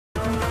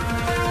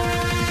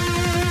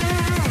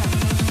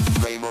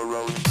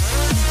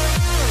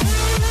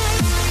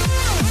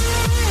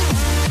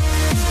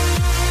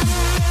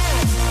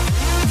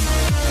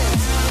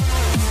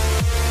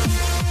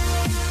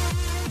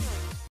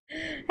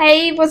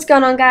Hey, what's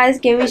going on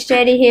guys? Gamers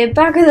Jayda here,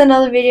 back with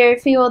another video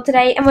for you all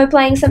today, and we're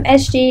playing some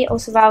SG or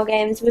survival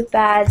games with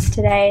bads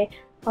today.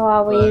 How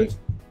are we?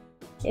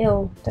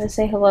 Ew, don't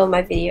say hello in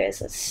my videos,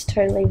 that's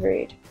totally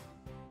rude.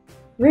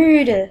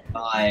 Rude!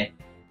 Hi.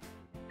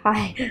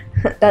 Hi.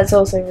 That's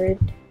also rude.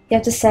 You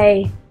have to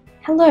say,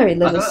 hello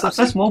little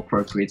sister. That's more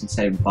appropriate than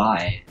say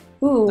bye.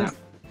 Ooh.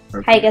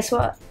 No, hey, guess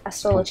what? I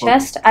stole a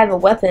chest. I have a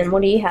weapon.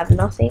 What do you have?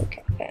 Nothing?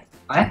 Okay.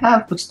 I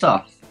have good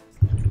stuff.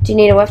 Do you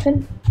need a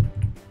weapon?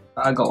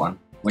 I got one.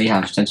 What do you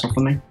have? Stencil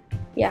for me?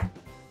 Yeah.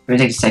 Let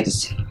me take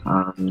this.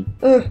 Oh.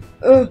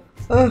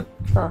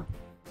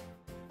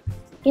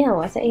 Yeah,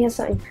 I thought you had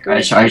something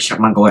good. I shot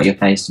my gold at your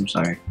face, I'm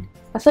sorry.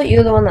 I thought you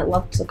were the one that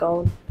loved the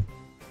gold.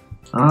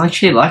 I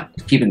actually like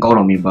keeping gold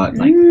on me, but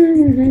like...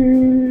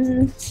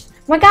 Oh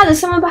my god, there's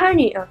someone behind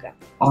you! Okay.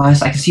 Oh, I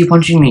can see you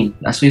punching me.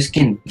 I saw your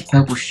skin.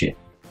 Purple shit.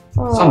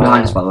 Oh, Someone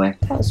behind us, by the way.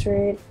 That was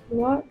rude.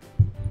 What?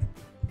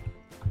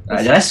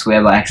 Did I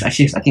swear? But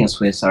actually, I think I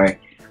swear, sorry.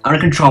 I'm gonna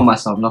control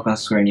myself, I'm not gonna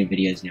swear in your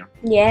videos now.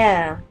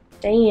 Yeah.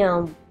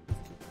 Damn.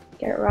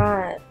 Get it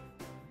right.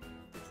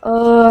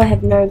 Oh, I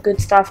have no good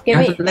stuff. You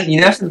have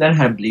to learn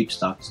how to bleep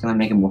stuff. It's gonna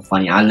make it more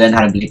funny. I learned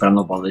how to bleep, but I'm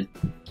not bothered.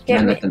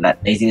 That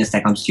laziness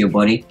that comes to your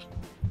body.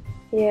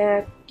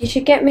 Yeah. You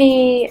should get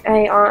me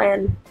a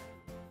iron.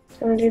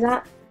 You wanna do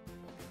that?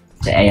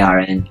 It's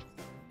ARN.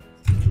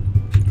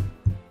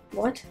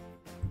 What?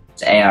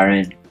 It's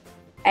ARN.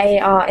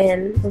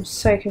 ARN. I'm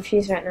so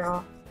confused right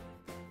now.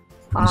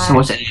 So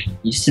what's it?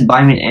 You said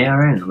buy me an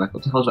ARN. I'm like,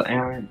 what the hell's an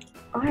ARN?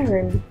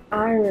 Iron.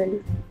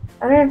 Iron.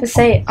 I don't have to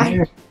say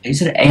iron. You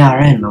said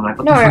ARN. I'm like,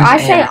 what no, the hell I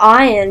is say ARN?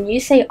 iron. You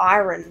say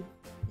iron.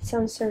 It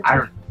sounds so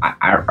Iron.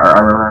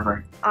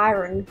 Iron.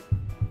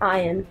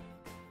 Iron.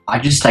 I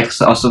just like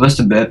I was supposed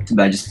to burp,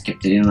 but I just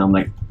kept it in, and I'm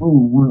like,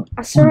 ooh.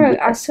 I saw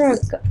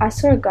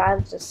a guy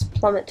just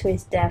plummet to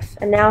his death,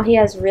 and now he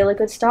has really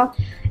good stuff.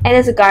 And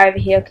there's a guy over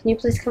here. Can you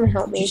please come and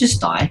help me? Did you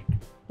just die?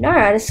 No,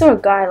 I just saw a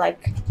guy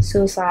like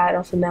suicide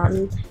off a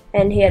mountain,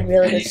 and he had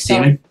really good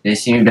stuff. Did you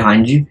see me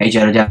behind you? Hey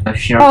Jayda, do you have a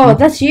fishing rod? Oh,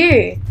 that's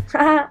you.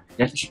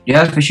 Do you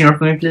have a fishing rod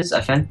for me, please,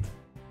 FN?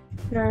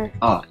 No.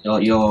 Oh,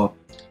 your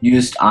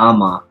used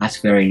armor. That's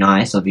very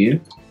nice of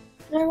you.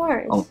 No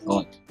worries. Oh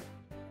god.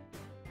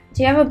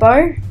 Do you have a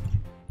bow?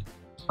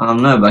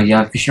 No, but you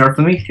have a fishing rod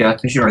for me? If you have a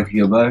fishing rod, I'll give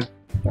you a bow. I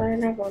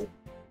don't have one.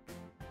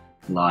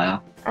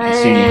 Liar.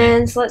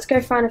 And so let's go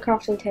find a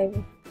crafting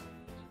table.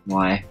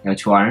 Why? You have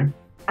 2 iron?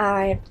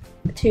 I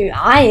have 2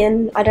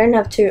 iron. I don't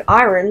have 2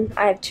 iron.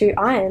 I have 2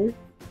 iron.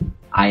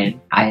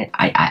 Iron.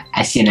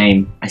 I see a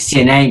name. I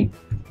see a name.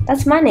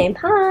 That's my name.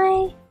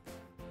 Hi.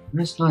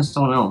 That's not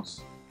someone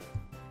else.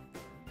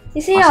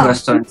 You see I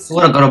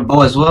got a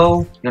bow as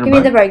well. Give me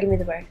the bow. Give me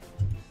the bow.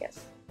 Yes.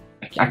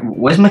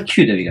 Where's my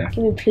cue? There we go.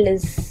 Give me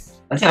please.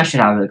 I think I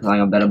should have it because I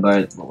got a better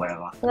bow, but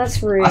whatever. Well,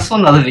 that's rude. I saw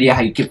another video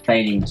how you keep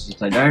failing,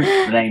 so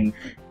don't blame.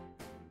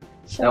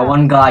 That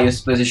one guy you're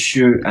supposed to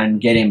shoot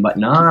and get him, but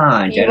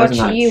nah. You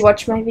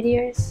watch my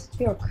videos?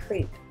 You're a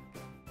creep.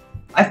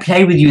 I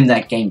played with you in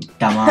that game,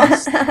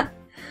 dumbass.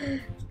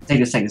 Take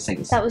this.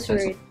 That was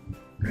rude.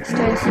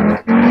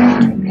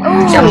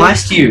 Oh! I'm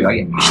nice to you.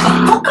 Shut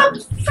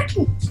the fuck up,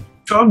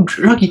 freaking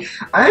druggy.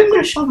 I'm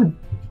gonna shove a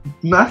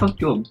knife up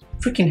your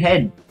freaking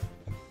head.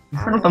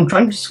 I'm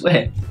trying to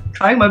swear.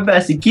 Trying my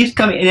best. It keeps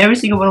coming in every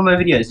single one of my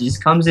videos. He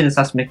just comes in and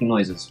starts making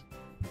noises.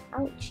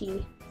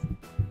 Ouchie.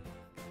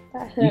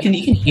 That hurt. You can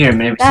hear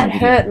him in every single video.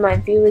 That hurt my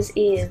viewers'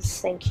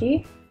 ears. Thank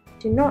you.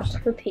 Do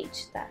not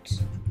repeat that.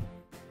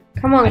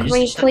 Come on, can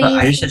we please?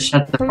 I just said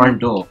shut the front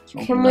door.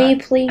 Can we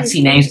please? I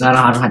see names, but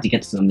I don't know how to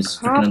get to them. It's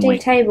freaking annoying.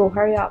 Crafting table,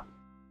 hurry up.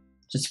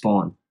 Just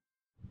spawn.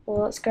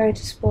 Well, let's go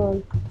to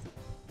spawn.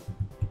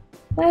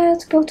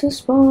 Let's go to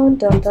spawn.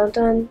 Dun dun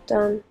dun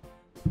dun.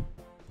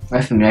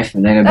 Wait for me. Oh,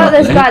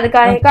 there's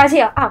the guy's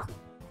here. Ah.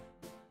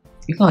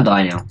 You can't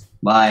die now.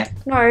 Bye.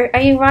 No,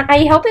 are you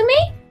helping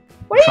me?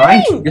 What are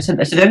you doing? I said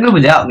don't go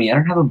without me. I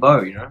don't have a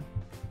bow, you know.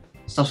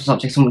 Stop.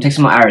 Take some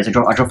more arrows. I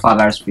drop 5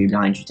 arrows for you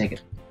behind you. Take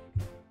it.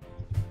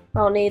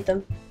 I'll need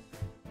them.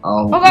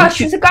 Oh gosh,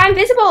 there's a guy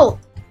invisible!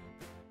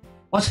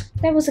 What?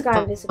 There was a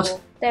guy invisible.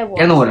 What? There was.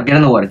 Get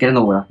in the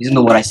water. He's in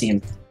the water, I see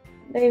him.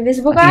 The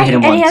invisible guy?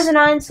 And he has an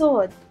iron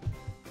sword.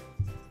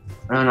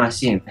 No, I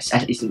see him.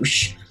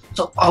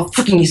 So, oh,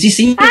 freaking, is he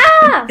seeing?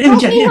 Ah!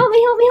 Help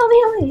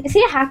me. Is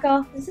he a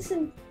hacker? Is this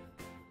him?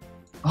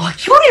 Oh, I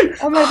killed him!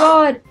 Oh my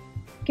god.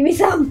 Give me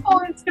some. Oh,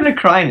 it's gonna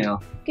cry now.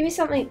 Give me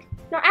something.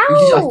 No,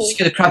 ow! Just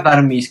get the crap out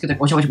of me.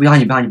 Watch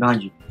behind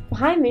you.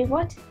 Behind me?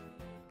 What?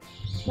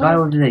 Right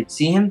over there.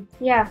 See him?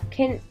 Yeah,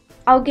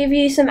 I'll give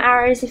you some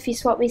arrows if you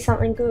swap me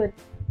something good.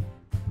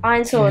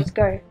 Iron swords,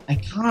 go. I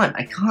can't.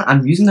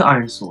 I'm using the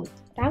iron sword.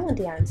 I want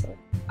the iron sword.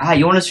 Ah,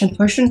 you want a strength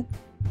potion?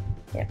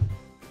 Yeah.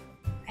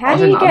 How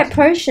do you get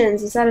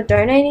potions? Is that a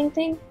donating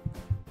thing?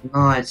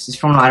 No, it's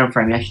from an item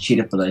frame. You actually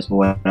cheated for those, but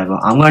whatever.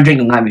 I'm gonna drink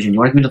the night vision. You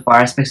want to give me the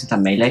fire aspect since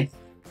I'm melee?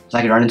 So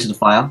I can run into the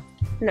fire?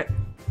 No.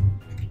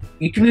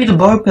 You can be the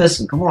bow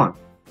person, come on.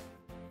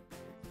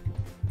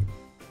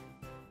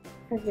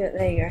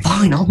 There you go.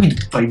 Fine, I'll be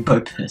the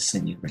bow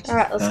person.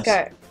 Alright, let's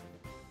go.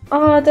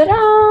 Oh, da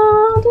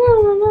da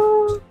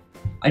da.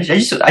 I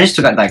just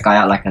took out that guy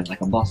out like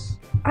a boss.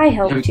 I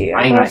helped you. I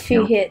Crying got a right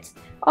few now. hits.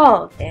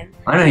 Oh damn.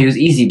 I know he was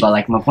easy, but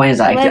like my point is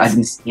that I Let's-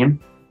 didn't see him.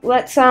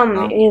 Let's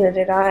either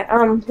did I.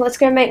 Let's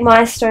go make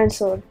my stone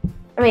sword.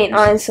 I mean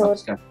iron sword.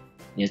 Let's go.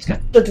 Yeah, let's go.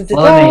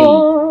 Dun-dun-dun-dun. I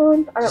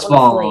don't want to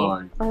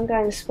Spawn. flee. I'm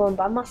going to spawn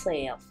by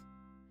myself.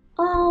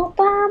 All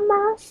by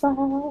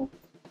myself.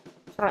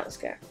 Alright, let's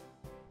go.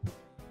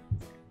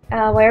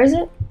 Where is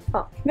it?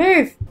 Oh,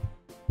 move!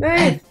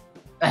 Move!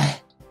 Are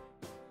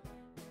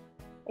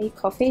you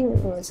coughing?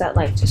 Or is that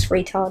like just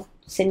retard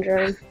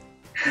syndrome?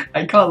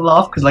 I can't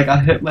laugh because like I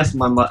hurt my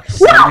butt.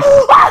 No!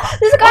 Ah!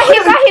 There's a guy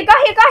here!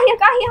 Guy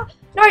here!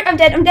 No, I'm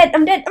dead! I'm dead!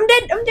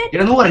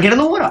 Get in the water! Get in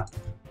the water!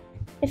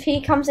 If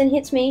he comes and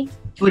hits me.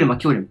 Killed him! I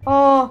killed him.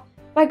 Oh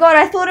my god!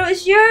 I thought it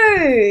was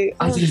you.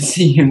 I didn't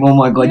see him. Oh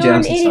my god, You're Jay, I'm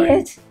an so sorry.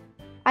 idiot.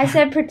 I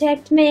said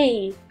protect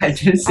me. I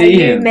didn't Are see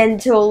you him.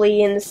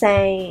 mentally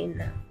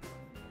insane?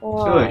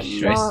 Oh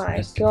Shush, my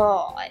rest.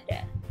 god.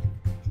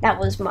 That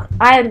was my.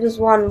 I was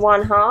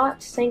one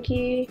heart. Thank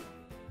you.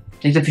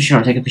 Take the fishing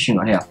rod. Take the fishing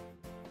rod here.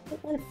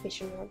 What a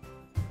fishing rod.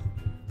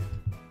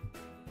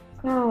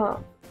 Oh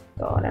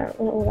god, I don't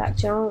want all that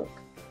junk.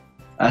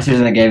 That's the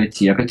reason I gave it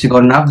to you. I got 2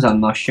 golden apples. I'm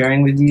not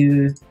sharing with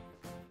you.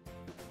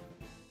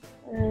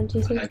 Do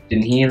you think? I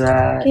didn't hear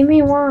that. Give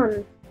me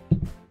one.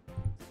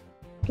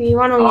 Give me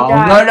one or you Oh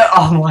die. no no!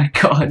 Oh my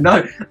god no!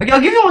 Okay,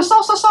 I'll give you one.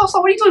 Stop! What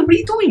are you doing? What are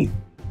you doing?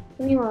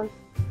 Give me one.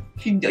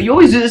 You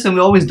always do this and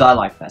we always die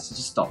like that. So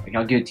just stop. Okay,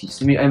 I'll give it to you.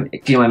 Just let me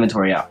clear my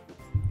inventory out.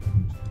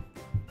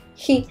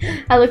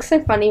 I look so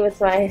funny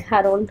with my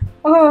hat on.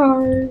 Oh.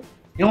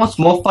 You know what's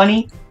more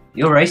funny?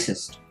 You're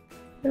racist.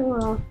 You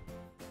are.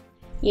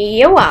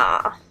 You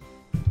are.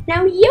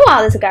 No, you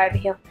are. There's a guy over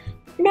here.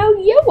 No,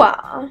 you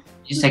are.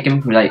 Just take him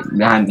like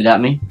behind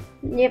without me.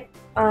 Yep,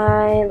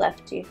 I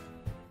left you.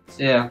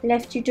 Yeah.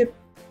 Left you to.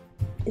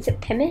 Is it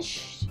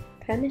Pemish?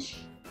 Pemish?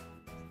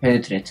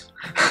 Penetrate.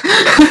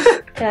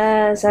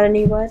 Is that a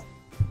new word?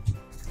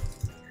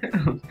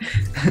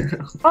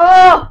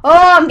 Oh!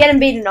 I'm getting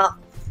beaten up.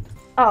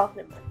 Oh,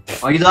 never mind.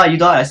 Oh, you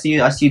died. I see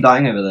you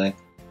dying over there.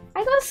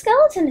 I got a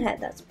skeleton head.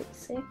 That's pretty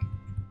sick.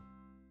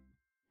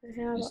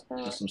 How about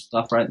There's that? some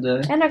stuff right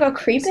there. And I got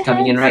creeper It's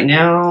coming in heads. right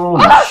now. Oh!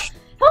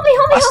 Help me!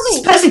 What's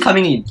this person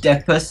coming in, you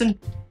deaf person?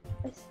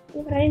 Yeah,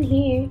 but I didn't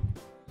hear you.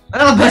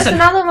 Another There's person!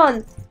 another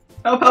one.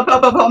 Help!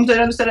 I'm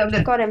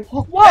dead. Got him.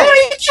 Whoa!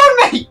 You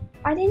shot me!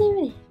 I didn't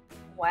even.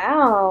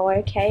 Wow.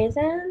 Okay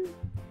then.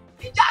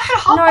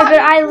 No, No, but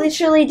I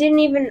literally didn't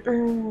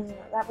even.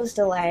 That was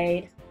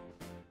delayed.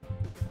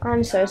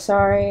 I'm so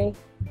sorry.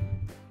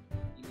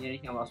 I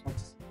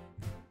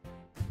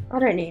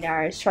don't need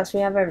arrows. Trust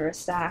me, I have over a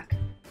stack.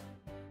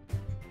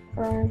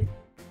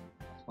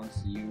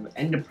 You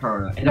Ender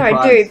Pearl.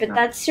 No, dude, but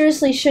that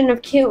seriously shouldn't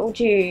have killed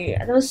you.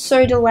 That was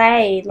so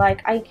delayed.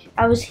 Like I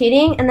was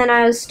hitting, and then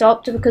I was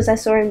stopped because I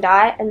saw him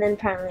die, and then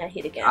apparently I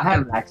hit again. I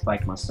had lag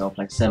spike myself,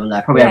 like 7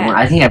 lag. Probably Yeah. everyone.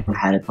 I think everyone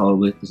had it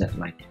probably because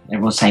like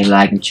everyone's saying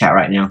lag in chat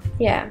right now.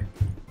 Yeah,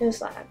 it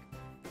was lag.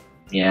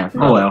 Yeah.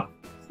 No. Oh well.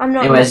 I'm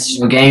not. Anyways, it's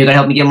your game. You gotta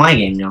help me get my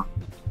game now.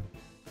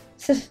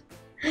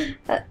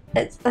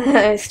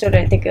 I still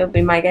don't think it'll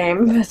be my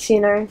game, but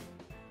you know.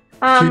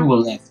 2 were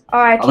left.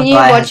 Alright, can Other you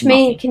guy watch has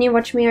me? nothing. Can you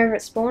watch me over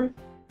at spawn?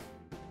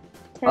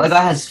 Other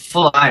guy has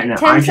full iron.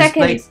 10 iron chest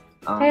plate. seconds.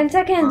 10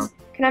 seconds.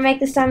 Can I make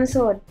this diamond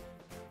sword?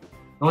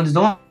 No one's.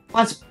 Hold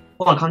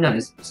on, calm down.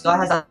 This guy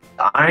has an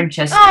iron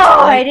chest Oh,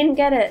 I plate, didn't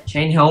get it.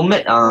 chain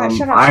helmet, Alright,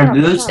 shut up, iron shut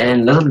up, boots, shut up.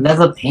 and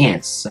leather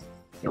pants.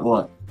 Get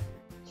what?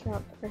 Shut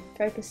up. I'm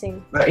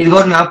focusing. You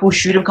got an apple,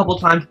 shoot him a couple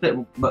times,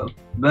 but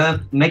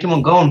make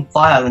him go on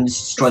fire, and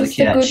just destroy the Is this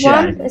the shit good out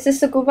of one? him. Is this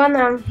the good one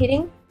that I'm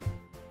hitting?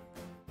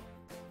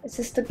 Is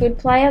this the good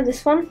player?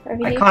 This one?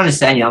 Over I here? can't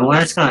understand you. I'm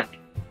just gonna.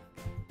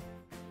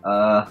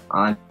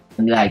 I'm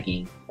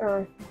lagging.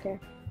 Oh, okay.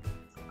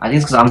 I think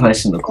it's because I'm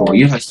hosting the call.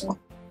 You host the call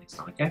next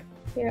time, okay?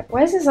 Yeah.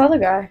 Where's this other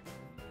guy?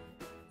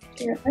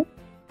 Yeah.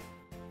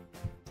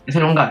 It's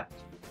an one guy.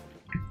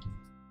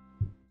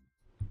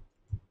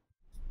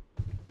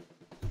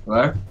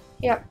 Hello?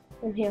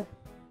 I'm here.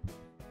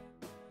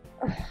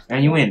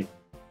 And you win.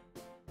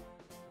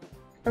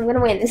 I'm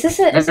gonna win. Is this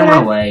it? Get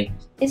my way.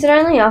 Is it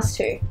only us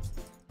two?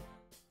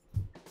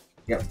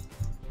 Yep.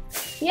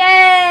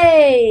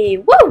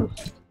 Yay! Woo!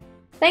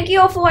 Thank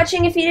you all for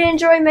watching. If you did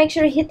enjoy, make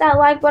sure to hit that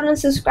like button and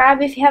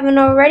subscribe if you haven't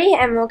already.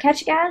 And we'll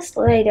catch you guys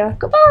later.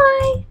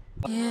 Goodbye!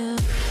 Yeah.